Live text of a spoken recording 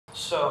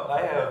So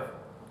I have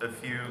a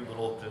few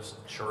little just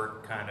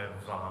short kind of,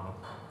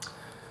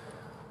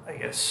 I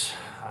guess,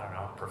 I don't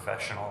know,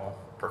 professional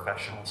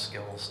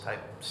skills type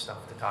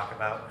stuff to talk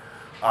about.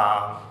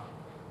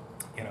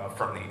 You know,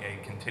 from a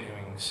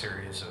continuing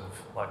series of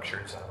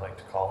lectures I like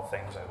to call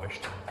things I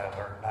wished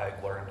I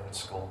learned in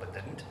school but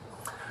didn't.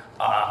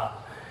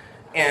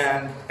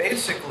 And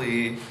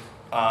basically,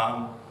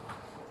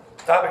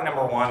 topic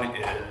number one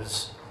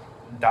is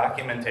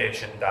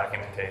documentation.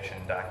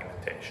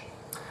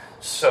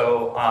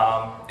 So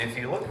if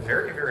you look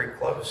very, very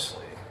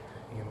closely,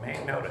 you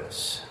may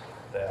notice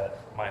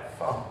that my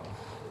phone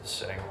is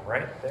sitting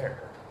right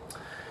there.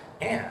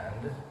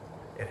 And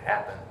it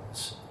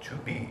happens to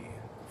be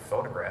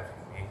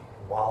photographing me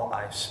while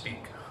I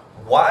speak.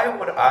 Why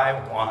would I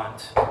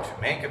want to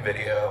make a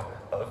video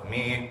of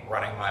me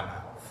running my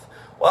mouth?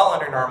 Well,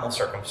 under normal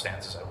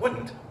circumstances I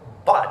wouldn't,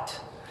 but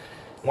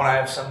when I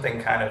have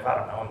something kind of, I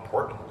don't know,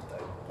 important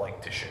that I'd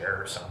like to share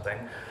or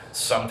something,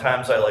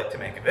 sometimes I like to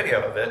make a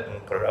video of it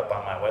and put it up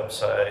on my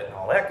website and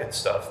all that good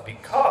stuff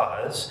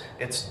because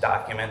it's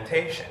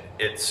documentation.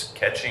 It's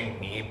catching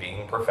me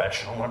being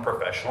professional in a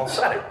professional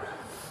setting.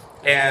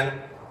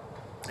 And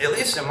at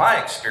least in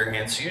my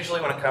experience, usually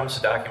when it comes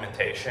to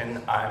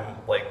documentation, I'm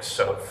like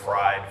so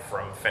fried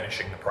from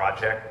finishing the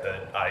project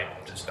that I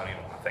just don't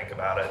even want to think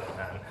about it, and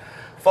then it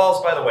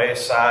falls by the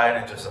wayside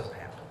and it just doesn't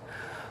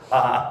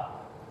happen.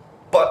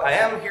 But I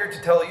am here to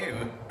tell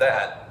you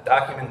that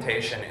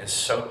documentation is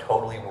so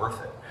totally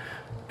worth it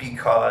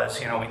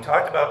because, you know, we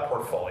talked about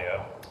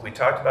portfolio. We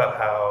talked about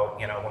how,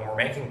 you know, when we're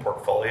making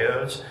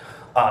portfolios,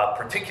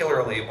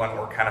 particularly when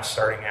we're kind of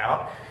starting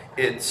out,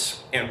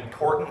 it's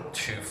important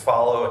to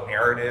follow a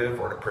narrative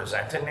or to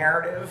present a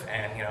narrative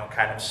and, you know,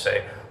 kind of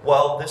say,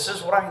 well, this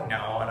is what I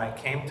know and I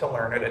came to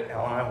learn it at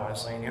Illinois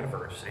Wesleyan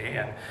University,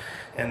 and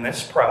in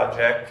this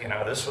project, you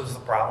know, this was the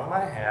problem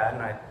I had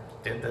and I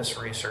did this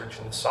research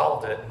and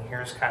solved it, and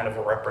here's kind of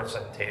a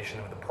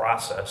representation of the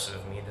process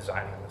of me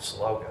designing this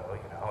logo. You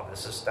know,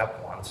 this is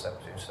step one,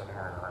 step two, step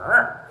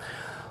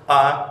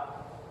but,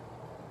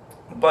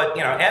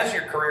 you know, as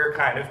your career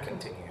kind of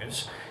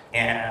continues,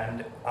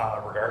 and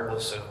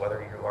regardless of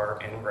whether you are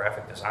in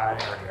graphic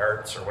design or the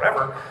arts or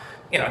whatever,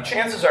 you know,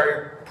 chances are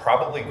you're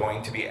probably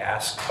going to be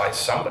asked by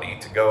somebody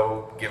to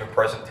go give a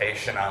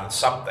presentation on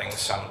something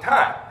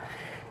sometime.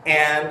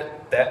 And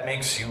that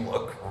makes you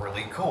look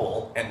really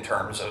cool in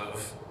terms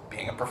of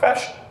being a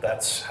professional.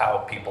 That's how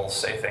people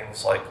say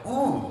things like,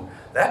 ooh,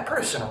 that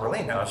person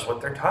really knows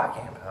what they're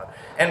talking about.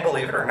 And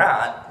believe it or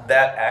not,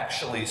 that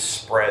actually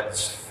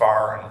spreads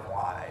far and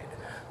wide,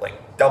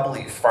 like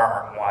doubly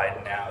far and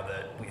wide now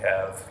that we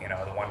have, you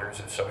know, the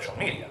wonders of social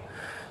media.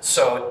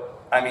 So,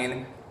 I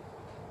mean,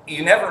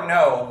 you never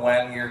know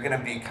when you're going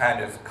to be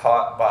kind of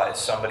caught by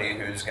somebody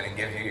who's going to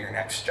give you your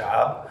next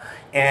job.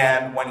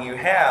 And when you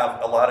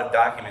have a lot of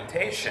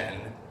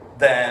documentation,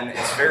 then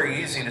it's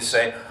very easy to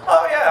say,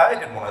 oh yeah, I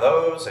did one of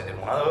those,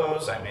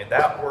 I made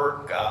that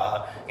work,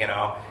 you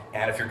know.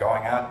 And if you're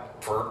going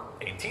out for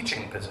a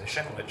teaching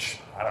position, which,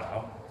 I don't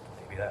know,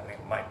 maybe that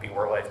might be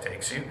where life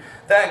takes you,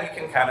 then you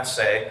can kind of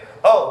say,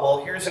 oh,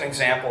 well, here's an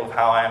example of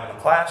how I am in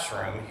the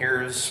classroom.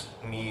 Here's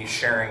me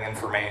sharing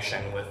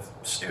information with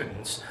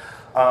students.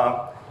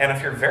 And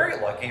if you're very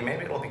lucky,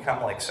 maybe it'll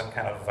become like some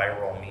kind of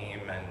viral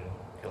meme and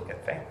you'll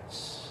get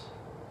famous.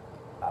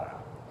 I don't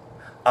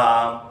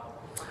know.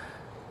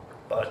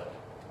 But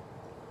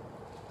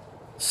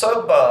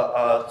sub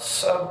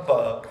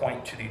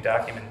point to the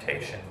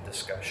documentation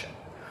discussion.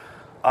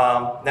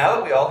 Now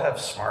that we all have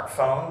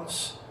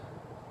smartphones,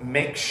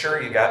 make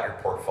sure you got your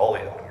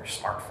portfolio on your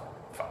smartphone.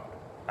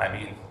 I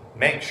mean,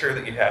 make sure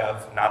that you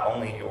have not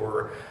only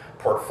your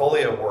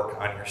portfolio work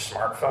on your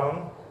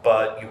smartphone,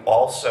 but you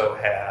also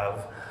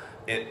have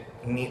it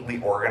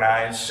neatly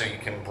organized so you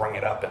can bring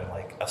it up in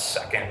like a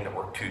second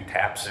or two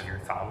taps of your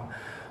thumb.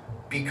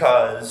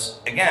 Because,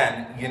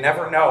 again, you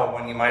never know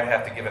when you might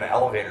have to give an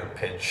elevator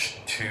pitch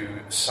to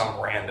some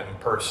random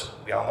person.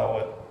 We all know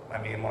what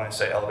I mean when I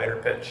say elevator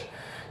pitch.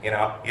 You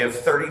know, you have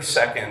 30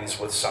 seconds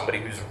with somebody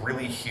who's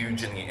really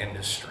huge in the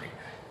industry.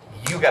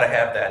 You got to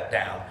have that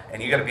down,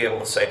 and you got to be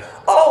able to say,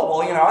 oh,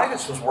 well, you know, I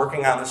just was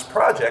working on this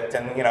project,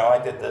 and, you know, I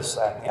did this,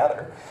 that, and the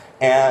other.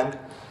 And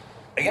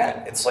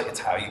again, it's like, it's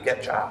how you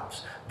get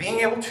jobs. Being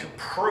able to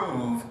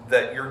prove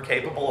that you're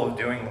capable of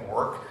doing the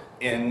work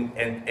in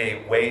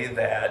a way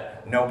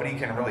that nobody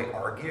can really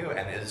argue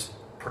and is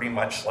pretty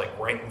much like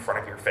right in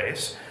front of your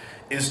face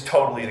is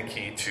totally the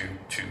key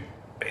to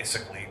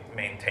basically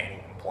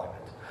maintaining employment.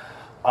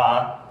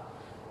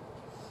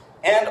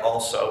 And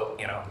also,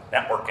 you know,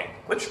 networking,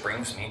 which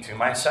brings me to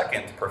my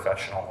second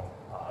professional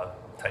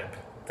type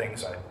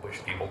things I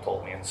wish people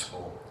told me in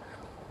school.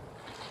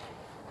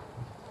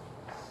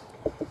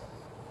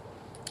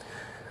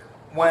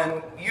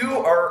 When you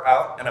are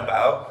out and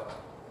about,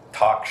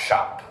 talk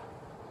shop.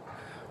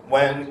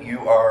 When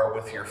you are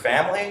with your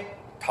family,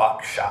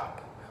 talk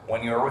shop.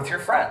 When you are with your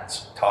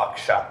friends, talk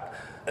shop.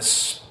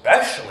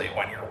 Especially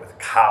when you're with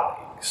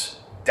colleagues,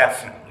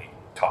 definitely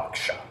talk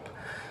shop.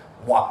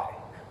 Why?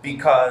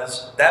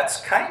 Because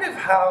that's kind of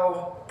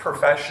how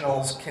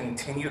professionals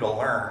continue to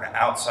learn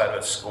outside of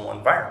a school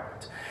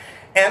environment.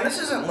 And this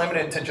isn't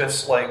limited to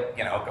just like,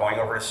 going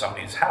over to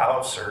somebody's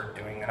house or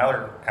doing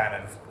another kind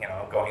of,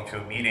 going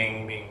to a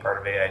meeting, being part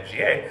of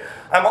AIGA.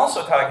 I'm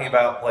also talking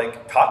about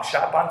like talk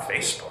shop on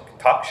Facebook,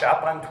 talk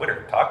shop on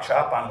Twitter, talk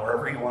shop on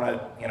wherever you want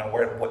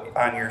to,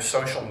 on your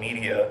social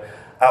media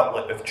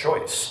outlet of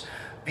choice.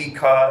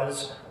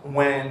 Because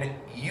when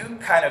you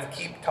kind of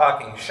keep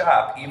talking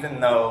shop,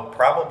 even though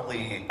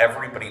probably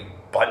everybody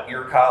but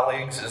your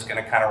colleagues is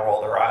going to kind of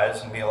roll their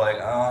eyes and be like,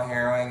 oh,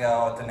 here we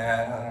go with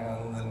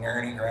the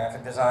nerdy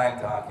graphic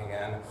design talk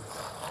again.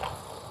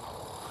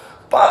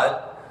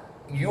 But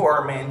you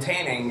are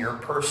maintaining your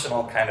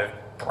personal kind of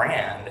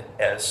brand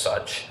as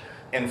such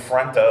in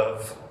front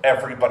of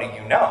everybody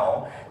you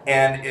know.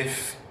 And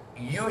if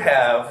you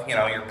have,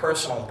 your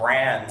personal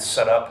brand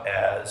set up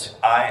as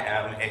I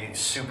am a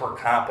super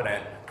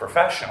competent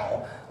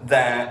professional,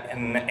 then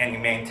and you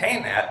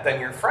maintain that, then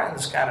your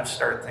friends kind of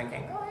start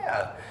thinking, oh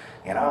yeah,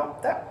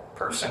 that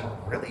person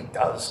really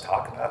does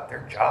talk about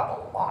their job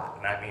a lot.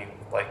 And I mean,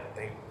 like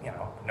they,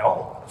 know a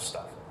lot of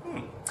stuff.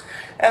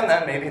 And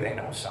then maybe they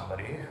know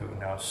somebody who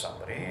knows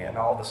somebody, and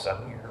all of a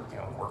sudden you're,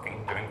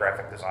 working, doing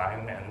graphic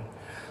design and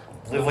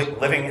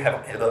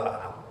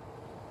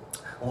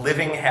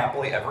living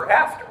happily ever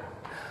after.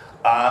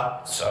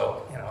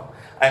 So,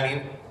 I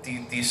mean,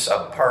 the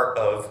sub part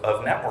of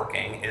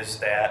networking is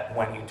that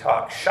when you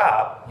talk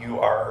shop, you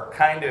are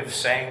kind of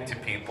saying to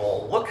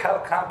people, look how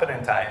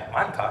competent I am.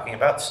 I'm talking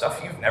about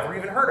stuff you've never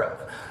even heard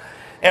of.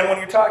 And when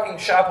you're talking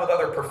shop with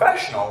other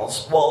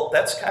professionals, well,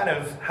 that's kind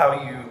of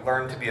how you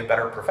learn to be a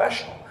better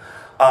professional.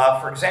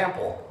 For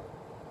example,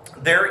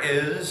 there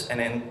is an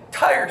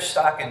entire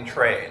stock in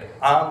trade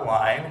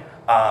online.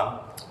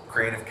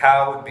 Creative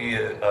Cow would be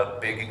a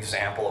big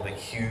example of a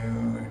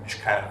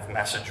huge kind of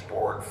message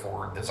board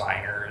for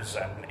designers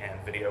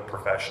and video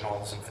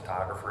professionals and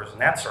photographers and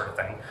that sort of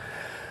thing.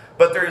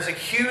 But there's a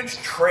huge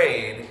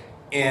trade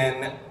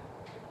in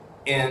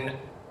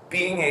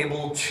being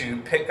able to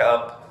pick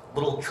up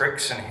little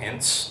tricks and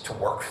hints to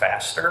work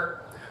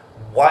faster.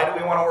 Why do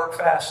we want to work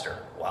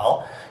faster?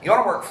 Well, you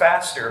want to work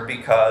faster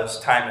because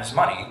time is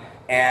money,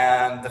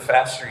 and the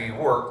faster you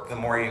work, the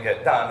more you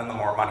get done and the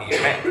more money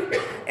you make.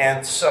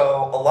 And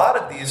so a lot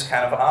of these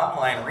kind of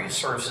online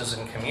resources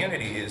and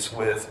communities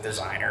with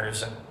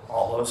designers and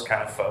all those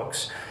kind of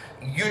folks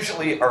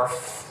usually are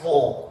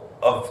full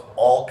of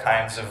all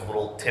kinds of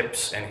little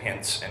tips and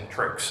hints and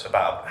tricks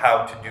about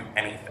how to do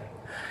anything.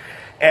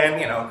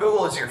 And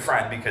Google is your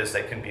friend because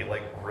they can be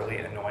like really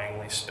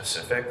annoyingly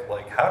specific.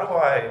 Like, how do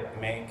I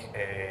make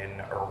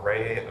an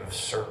array of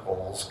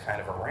circles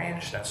kind of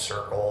arranged in a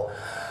circle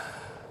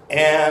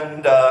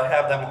and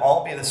have them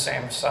all be the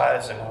same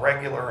size and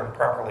regular and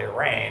properly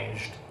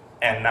arranged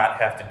and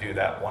not have to do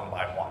that one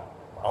by one?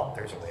 Well,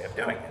 there's a way of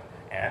doing it,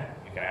 and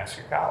you can ask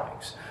your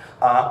colleagues.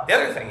 The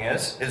other thing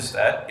is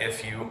that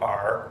if you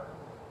are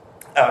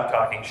out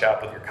talking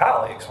shop with your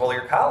colleagues, well,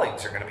 your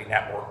colleagues are going to be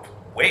networked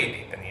way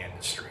deep in the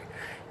industry.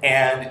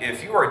 And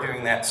if you are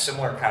doing that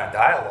similar kind of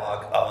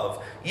dialogue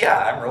of, yeah,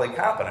 I'm really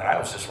competent, I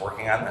was just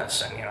working on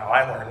this, and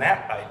I learned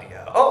that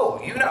idea.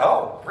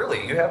 Oh,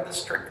 really, you have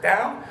this trick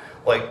down?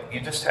 Like,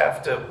 you just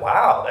have to,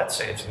 wow, that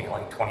saves me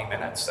like 20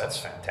 minutes, that's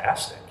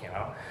fantastic,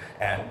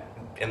 And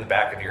in the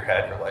back of your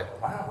head, you're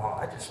like, wow,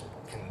 I just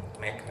can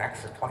make an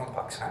extra 20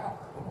 bucks an hour.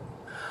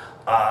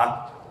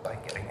 By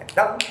getting it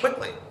done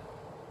quickly.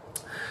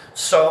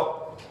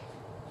 So,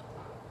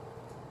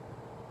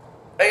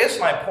 I guess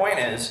my point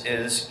is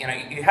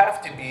you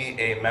have to be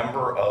a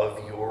member of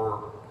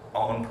your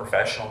own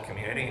professional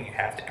community, and you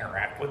have to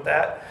interact with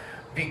that,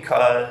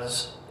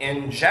 because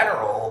in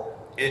general,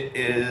 it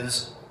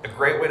is a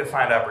great way to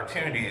find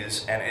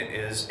opportunities, and it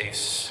is a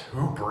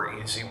super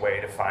easy way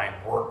to find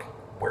work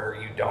where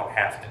you don't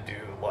have to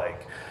do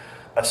like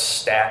a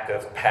stack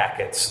of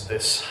packets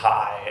this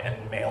high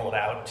and mail it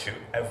out to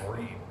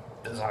every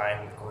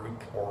design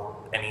group or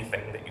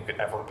anything that you could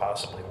ever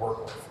possibly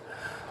work with.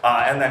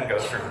 And then go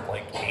through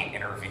like 8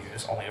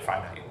 interviews only to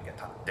find out you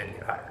didn't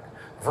get hired.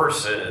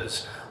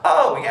 Versus,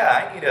 oh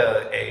yeah, I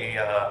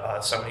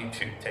need somebody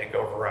to take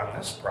over on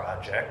this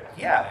project.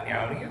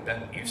 Yeah,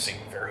 you seem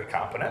very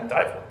competent.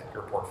 I've looked at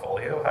your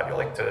portfolio. How'd you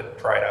like to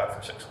try it out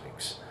for 6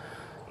 weeks?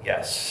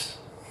 Yes,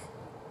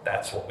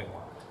 that's what we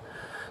want.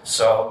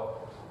 So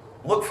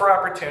look for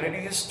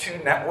opportunities to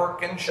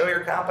network and show your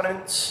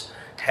competence.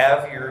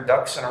 Have your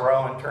ducks in a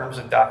row in terms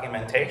of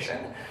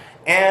documentation.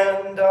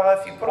 And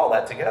if you put all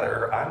that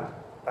together, I'm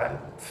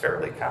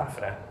fairly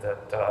confident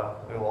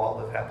that we will all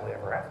live happily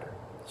ever after.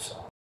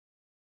 So.